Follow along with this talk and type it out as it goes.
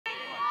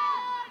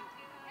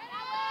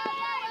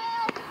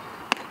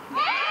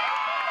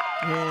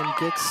And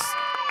gets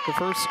the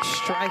first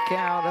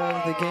strikeout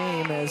of the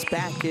game as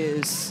back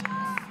is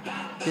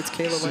gets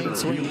Kayla Lane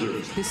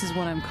swinging. This is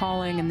what I'm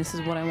calling, and this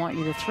is what I want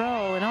you to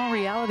throw. In all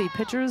reality,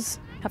 pitchers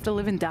have to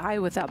live and die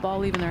with that ball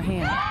leaving their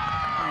hand.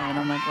 And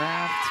I'm like,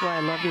 Raph, that's why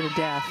I love you to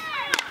death.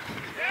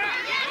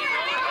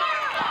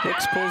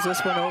 Hicks pulls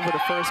this one over to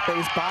first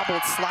base,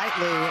 bobbled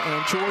slightly,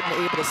 and Jordan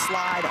able to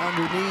slide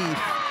underneath.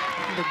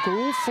 The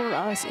goal for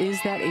us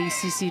is that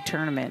ACC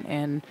tournament,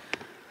 and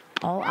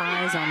all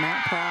eyes on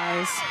that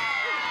prize.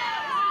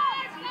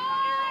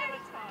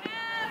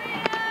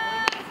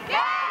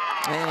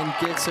 And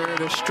gets her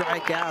to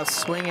strike out,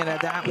 swinging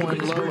at that one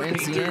low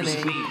ends the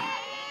inning.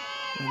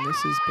 And this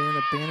has been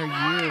a banner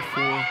year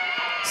for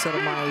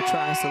Settlemyer, who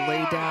tries to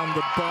lay down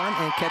the bunt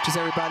and catches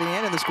everybody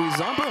in, and the squeeze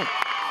is on. Boom.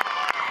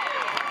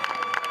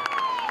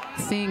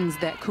 Things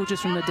that coaches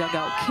from the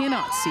dugout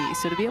cannot see.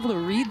 So to be able to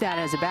read that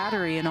as a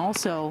battery and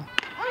also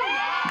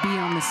be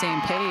on the same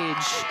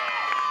page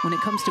when it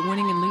comes to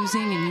winning and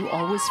losing, and you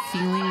always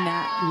feeling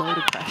that load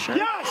of pressure.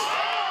 Yes!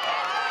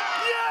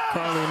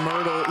 Carly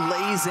Myrtle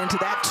lays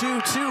into that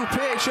 2-2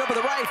 pitch over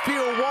the right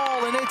field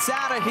wall, and it's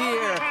out of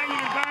here.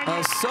 A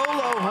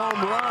solo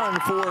home run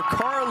for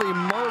Carly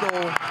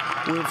Myrtle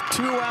with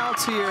 2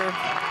 outs here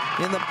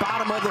in the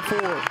bottom of the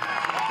 4th.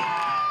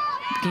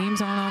 Games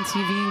aren't on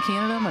TV in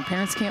Canada. My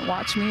parents can't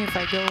watch me if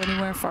I go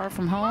anywhere far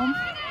from home,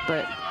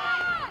 but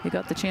they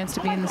got the chance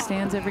to be in the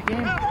stands every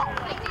game.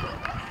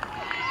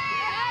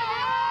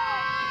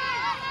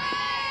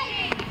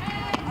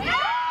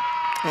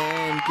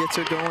 And gets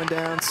her going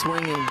down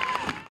swinging.